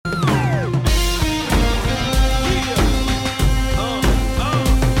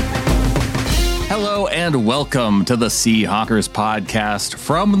and welcome to the Seahawkers podcast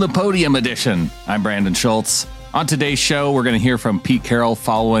from the Podium Edition. I'm Brandon Schultz. On today's show, we're going to hear from Pete Carroll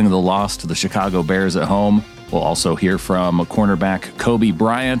following the loss to the Chicago Bears at home. We'll also hear from cornerback Coby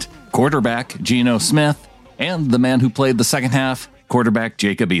Bryant, quarterback Geno Smith, and the man who played the second half, quarterback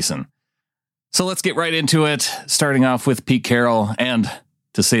Jacob Eason. So let's get right into it, starting off with Pete Carroll, and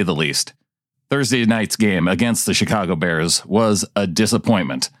to say the least, Thursday night's game against the Chicago Bears was a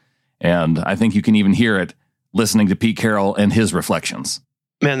disappointment. And I think you can even hear it listening to Pete Carroll and his reflections.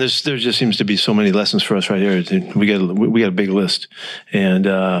 Man, there just seems to be so many lessons for us right here. We got a big list,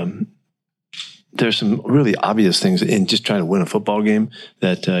 and there's some really obvious things in just trying to win a football game.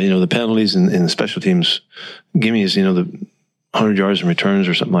 That the penalties and the special teams gimmies, the 100 yards in returns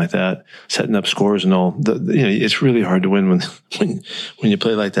or something like that, setting up scores and all. It's really hard to win when you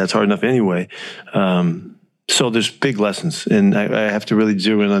play like that. It's hard enough anyway. So there's big lessons, and I have to really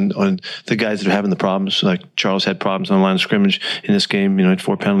zero in on the guys that are having the problems. Like Charles had problems on the line of scrimmage in this game. Had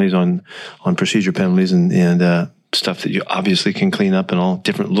 4 penalties on procedure penalties and stuff that you obviously can clean up in all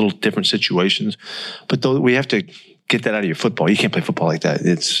different situations. But though we have to get that out of your football. You can't play football like that.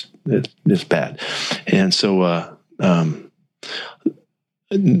 It's bad, and so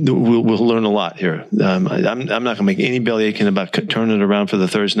we'll learn a lot here. I'm not going to make any belly aching about turning it around for the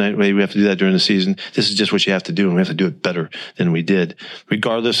Thursday night. We have to do that during the season. This is just what you have to do, and we have to do it better than we did,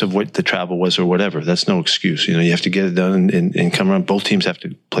 regardless of what the travel was or whatever. That's no excuse. You have to get it done and come around. Both teams have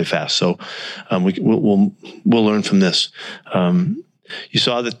to play fast. So we'll learn from this. You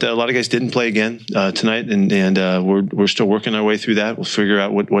saw that a lot of guys didn't play again tonight, and we're still working our way through that. We'll figure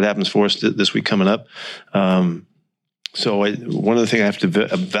out what happens for us this week coming up. So one of the things I have to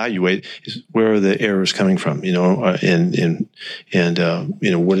evaluate is where are the errors coming from, and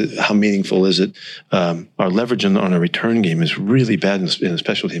how meaningful is it? Our leverage on a return game is really bad in the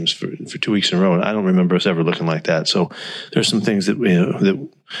special teams for 2 weeks in a row. And I don't remember us ever looking like that. So there's some things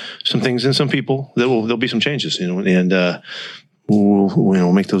some things in some people there'll be some changes, and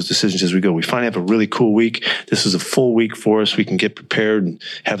we'll make those decisions as we go. We finally have a really cool week. This is a full week for us. We can get prepared and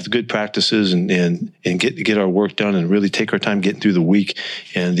have the good practices and get our work done and really take our time getting through the week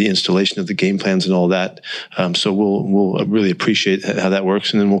and the installation of the game plans and all that. So we'll really appreciate how that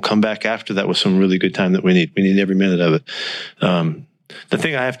works. And then we'll come back after that with some really good time that we need. We need every minute of it. The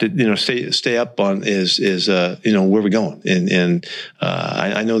thing I have to, stay up on is where we're going. And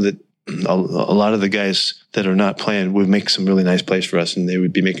I know that a lot of the guys that are not playing would make some really nice plays for us, and they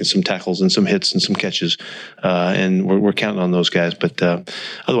would be making some tackles and some hits and some catches, and we're counting on those guys. But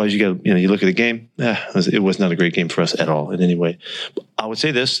otherwise, you look at the game. It was not a great game for us at all in any way. I would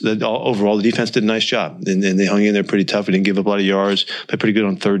say this: that overall, the defense did a nice job, and they hung in there pretty tough. We didn't give up a lot of yards. Played pretty good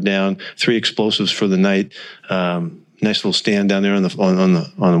on third down. 3 explosives for the night. Nice little stand down there on the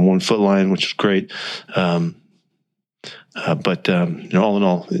 1 foot line, which was great. But all in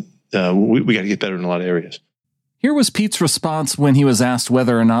all. We got to get better in a lot of areas. Here was Pete's response when he was asked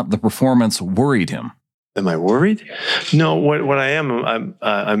whether or not the performance worried him. Am I worried? No. What I am,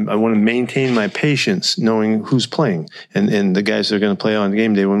 I want to maintain my patience, knowing who's playing and the guys that are going to play on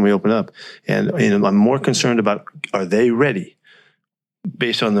game day when we open up. And I'm more concerned about, are they ready,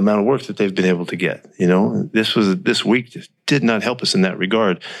 based on the amount of work that they've been able to get. This week just did not help us in that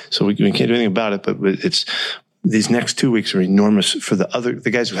regard. So we can't do anything about it. But it's. These next 2 weeks are enormous for the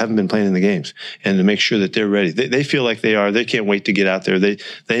guys who haven't been playing in the games, and to make sure that they're ready. They feel like they are. They can't wait to get out there.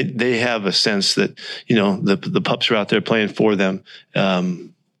 They have a sense that the pups are out there playing for them.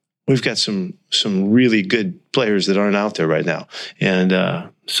 We've got some really good players that aren't out there right now, and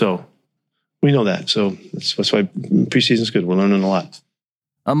so we know that. So that's why preseason's good. We're learning a lot.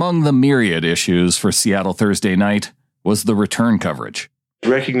 Among the myriad issues for Seattle Thursday night was the return coverage.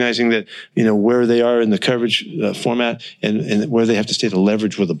 Recognizing that, where they are in the coverage format and where they have to stay to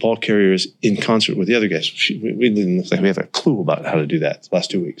leverage where the ball carrier is in concert with the other guys. We didn't look like we have a clue about how to do that the last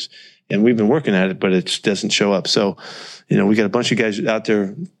 2 weeks. And we've been working at it, but it doesn't show up. So, we got a bunch of guys out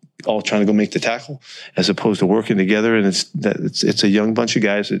there all trying to go make the tackle as opposed to working together. And it's a young bunch of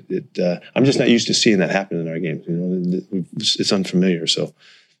guys. I'm just not used to seeing that happen in our games. It's unfamiliar. So,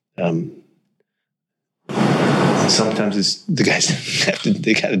 sometimes it's the guys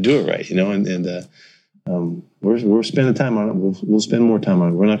they got to do it right, and we're spending time on it. We'll spend more time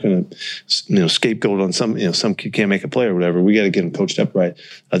on it. We're not going to, scapegoat on some kid can't make a play or whatever. We got to get them coached up right.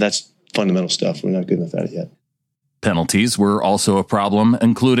 That's fundamental stuff. We're not good enough at it yet. Penalties were also a problem,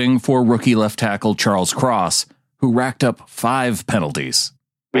 including for rookie left tackle Charles Cross, who racked up 5 penalties.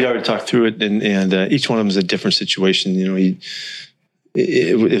 We already talked through it, and each one of them is a different situation.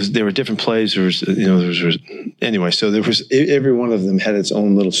 there were different plays. Anyway. So there was every one of them had its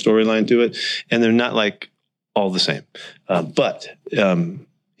own little storyline to it, and they're not like all the same. But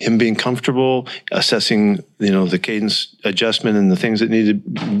him being comfortable, assessing the cadence adjustment and the things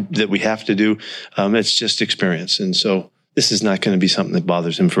that we have to do, it's just experience, and so. This is not going to be something that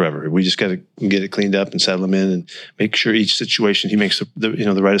bothers him forever. We just got to get it cleaned up and settle him in and make sure each situation he makes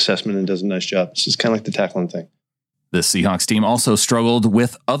the right assessment and does a nice job. This is kind of like the tackling thing. The Seahawks team also struggled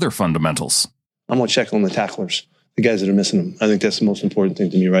with other fundamentals. I'm going to check on the tacklers, the guys that are missing them. I think that's the most important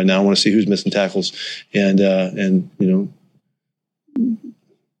thing to me right now. I want to see who's missing tackles and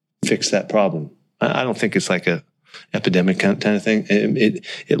fix that problem. I don't think it's like a epidemic kind of thing.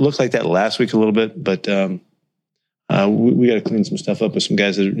 It looked like that last week a little bit, but we got to clean some stuff up with some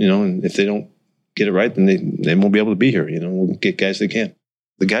guys that and if they don't get it right, then they won't be able to be here. We'll get guys that can.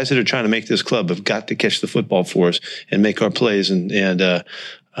 The guys that are trying to make this club have got to catch the football for us and make our plays. It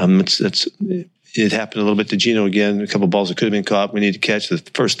happened a little bit to Geno again. A couple of balls that could have been caught. We need to catch. The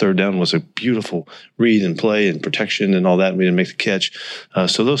first third down was a beautiful read and play and protection and all that. And we didn't make the catch.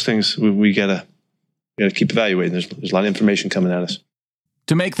 So those things we gotta keep evaluating. There's a lot of information coming at us.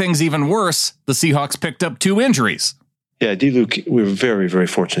 To make things even worse, the Seahawks picked up 2 injuries. Yeah, D-Luke, we were very, very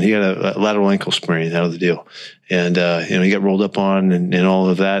fortunate. He got a lateral ankle sprain out of the deal. And, he got rolled up on and all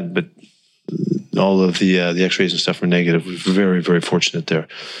of that, but all of the x-rays and stuff were negative. We were very, very fortunate there.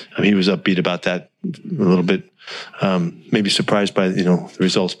 He was upbeat about that a little bit, maybe surprised by, the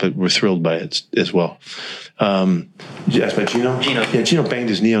results, but we're thrilled by it as well. Did you ask about Geno? Yeah, Geno banged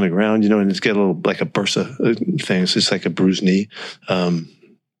his knee on the ground, and it's got a little, like a bursa thing. It's just like a bruised knee.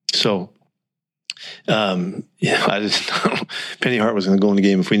 I just Penny Hart was going to go in the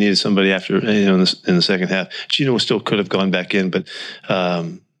game if we needed somebody after in the second half. Geno still could have gone back in, but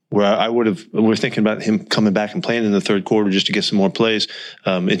we're thinking about him coming back and playing in the third quarter just to get some more plays.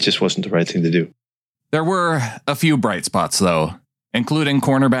 It just wasn't the right thing to do. There were a few bright spots though, including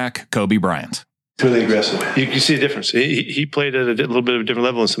cornerback Coby Bryant. Really aggressive. You can see a difference. He played at a little bit of a different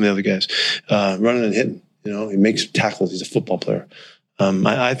level than some of the other guys, running and hitting. He makes tackles. He's a football player.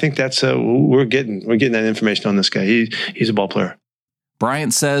 I think that's we're getting that information on this guy. He's a ball player.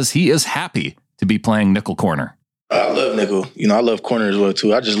 Bryant says he is happy to be playing nickel corner. I love nickel. I love corner as well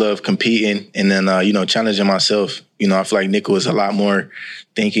too. I just love competing and then challenging myself. I feel like nickel is a lot more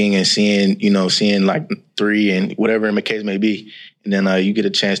thinking and seeing like 3 and whatever the case may be. And then you get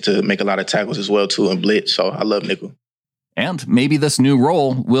a chance to make a lot of tackles as well too and blitz. So I love nickel. And maybe this new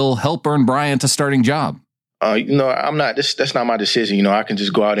role will help earn Bryant a starting job. I'm not. That's not my decision. I can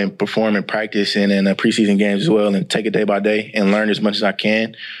just go out and perform and practice and in preseason games as well, and take it day by day and learn as much as I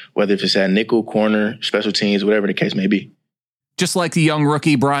can, whether if it's at nickel, corner, special teams, whatever the case may be. Just like the young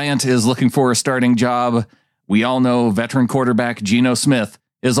rookie Bryant is looking for a starting job, we all know veteran quarterback Geno Smith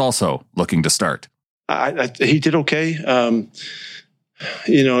is also looking to start. He did okay.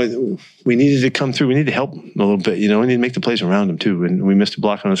 We needed to come through. We need to help him a little bit. We need to make the plays around him too. And we missed a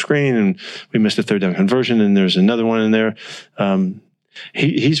block on the screen, and we missed a third down conversion, and there's another one in there.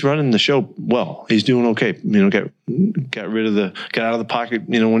 He's running the show well. He's doing okay. Got out of the pocket,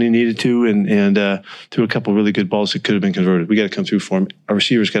 when he needed to, and threw a couple really good balls that could have been converted. We got to come through for him. Our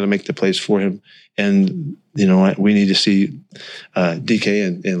receivers got to make the plays for him, and we need to see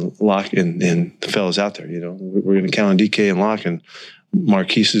DK and Locke and the fellas out there. We're going to count on DK and Locke, and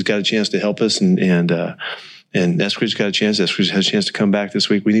Marquise has got a chance to help us, and Eskridge's got a chance. Eskridge has a chance to come back this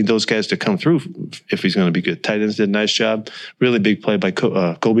week. We need those guys to come through if he's going to be good. Tight ends did a nice job. Really big play by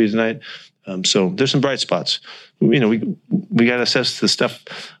Colby tonight. So there's some bright spots. We got to assess the stuff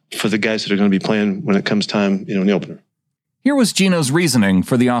for the guys that are going to be playing when it comes time, in the opener. Here was Geno's reasoning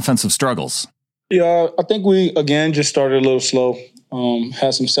for the offensive struggles. Yeah, I think we, again, just started a little slow.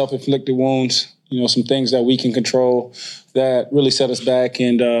 Had some self-inflicted wounds, some things that we can control that really set us back.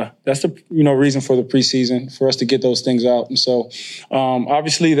 And that's the, reason for the preseason, for us to get those things out. And so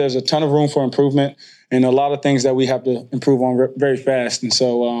obviously there's a ton of room for improvement and a lot of things that we have to improve on very fast. And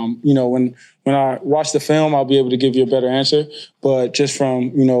so, when I watch the film, I'll be able to give you a better answer. But just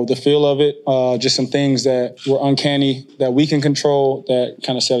from, the feel of it, just some things that were uncanny that we can control that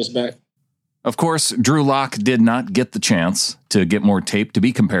kind of set us back. Of course, Drew Lock did not get the chance to get more tape to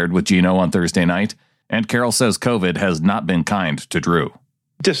be compared with Geno on Thursday night, and Carroll says COVID has not been kind to Drew.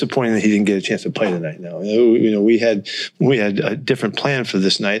 Disappointing that he didn't get a chance to play tonight. Now, we had a different plan for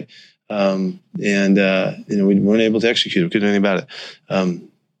this night, and we weren't able to execute. We couldn't do anything about it.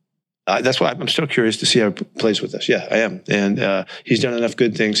 That's why I'm still curious to see how he plays with us. Yeah, I am. And he's done enough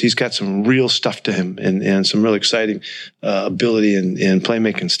good things. He's got some real stuff to him and some real exciting ability and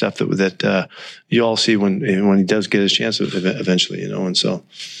playmaking stuff that you all see when he does get his chance eventually, And so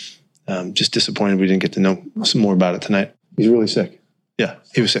just disappointed we didn't get to know some more about it tonight. He's really sick. Yeah,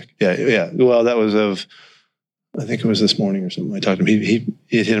 he was sick. Yeah. Well, that was I think it was this morning or something. I talked to him. He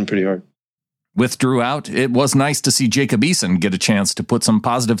had hit him pretty hard. With Drew out, it was nice to see Jacob Eason get a chance to put some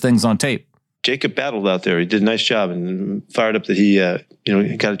positive things on tape. Jacob battled out there. He did a nice job and fired up that he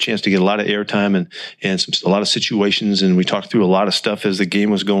got a chance to get a lot of airtime and a lot of situations. And we talked through a lot of stuff as the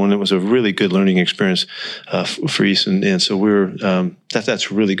game was going. It was a really good learning experience for Eason. And so that's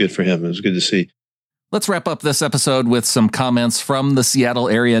really good for him. It was good to see. Let's wrap up this episode with some comments from the Seattle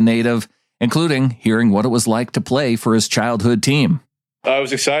area native, including hearing what it was like to play for his childhood team. It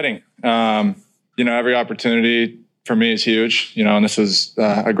was exciting. Every opportunity for me is huge, and this was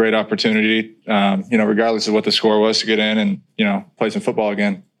a great opportunity, regardless of what the score was, to get in and, play some football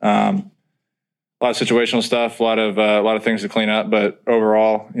again. A lot of situational stuff, a lot of things to clean up, but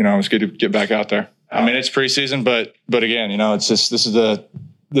overall, it was good to get back out there. I mean, it's preseason, but again, it's just, this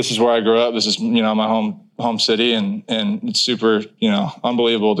is where I grew up. This is, my home city, and it's super,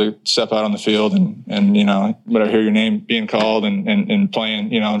 unbelievable to step out on the field and but I hear your name being called and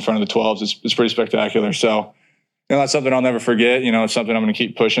playing, in front of the 12s. It's pretty spectacular. So, that's something I'll never forget. It's something I'm going to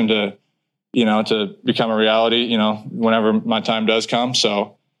keep pushing to become a reality, whenever my time does come.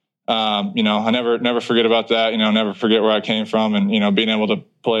 So, I never forget about that, never forget where I came from, and, being able to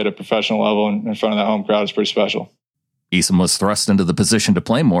play at a professional level in front of that home crowd is pretty special. Eason was thrust into the position to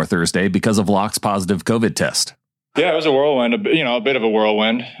play more Thursday because of Locke's positive COVID test. Yeah, it was a whirlwind, a bit of a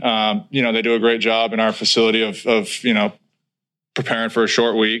whirlwind. They do a great job in our facility of preparing for a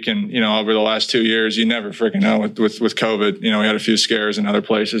short week. And, over the last 2 years, you never freaking know with COVID. We had a few scares in other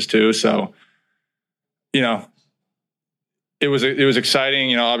places too. So, it was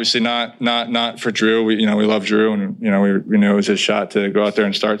exciting, obviously not for Drew. We love Drew, and, we knew it was his shot to go out there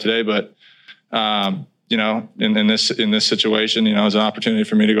and start today. But, in this situation, it was an opportunity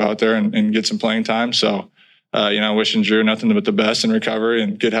for me to go out there and get some playing time. So, wishing Drew nothing but the best in recovery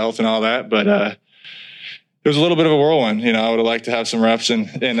and good health and all that. But it was a little bit of a whirlwind. I would have liked to have some reps in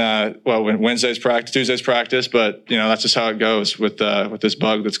Tuesday's practice, but that's just how it goes with this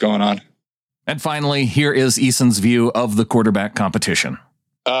bug that's going on. And finally, here is Eason's view of the quarterback competition.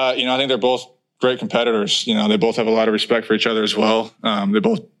 I think they're both great competitors. They both have a lot of respect for each other as well. They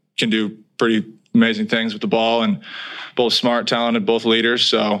both can do pretty amazing things with the ball, and both smart, talented, both leaders.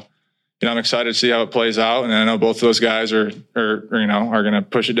 So, I'm excited to see how it plays out. And I know both of those guys are going to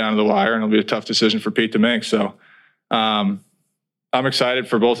push it down to the wire, and it'll be a tough decision for Pete to make. So, I'm excited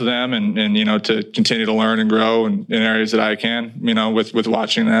for both of them and to continue to learn and grow in areas that I can, with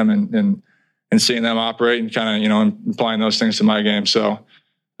watching them and seeing them operate and kind of, applying those things to my game. So,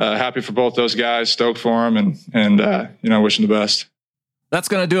 happy for both those guys, stoked for them, and wishing the best. That's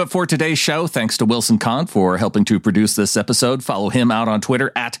going to do it for today's show. Thanks to Wilson Kahn for helping to produce this episode. Follow him out on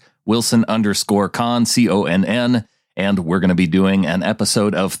Twitter at Wilson_Kahn, CONN. And we're going to be doing an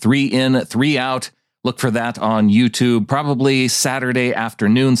episode of 3 In, 3 Out. Look for that on YouTube, probably Saturday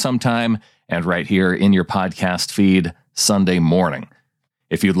afternoon sometime, and right here in your podcast feed Sunday morning.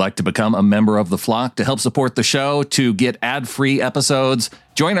 If you'd like to become a member of the flock to help support the show, to get ad-free episodes,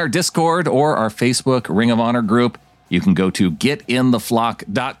 join our Discord or our Facebook Ring of Honor group. You can go to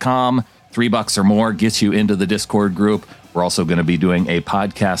getintheflock.com. $3 or more gets you into the Discord group. We're also going to be doing a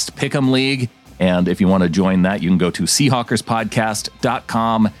podcast Pick'em League. And if you want to join that, you can go to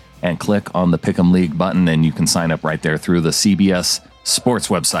seahawkerspodcast.com and click on the Pick'em League button, and you can sign up right there through the CBS Sports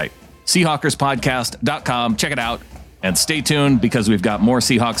website. Seahawkerspodcast.com. Check it out. And stay tuned because we've got more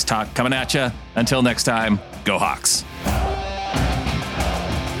Seahawks talk coming at you. Until next time, go Hawks.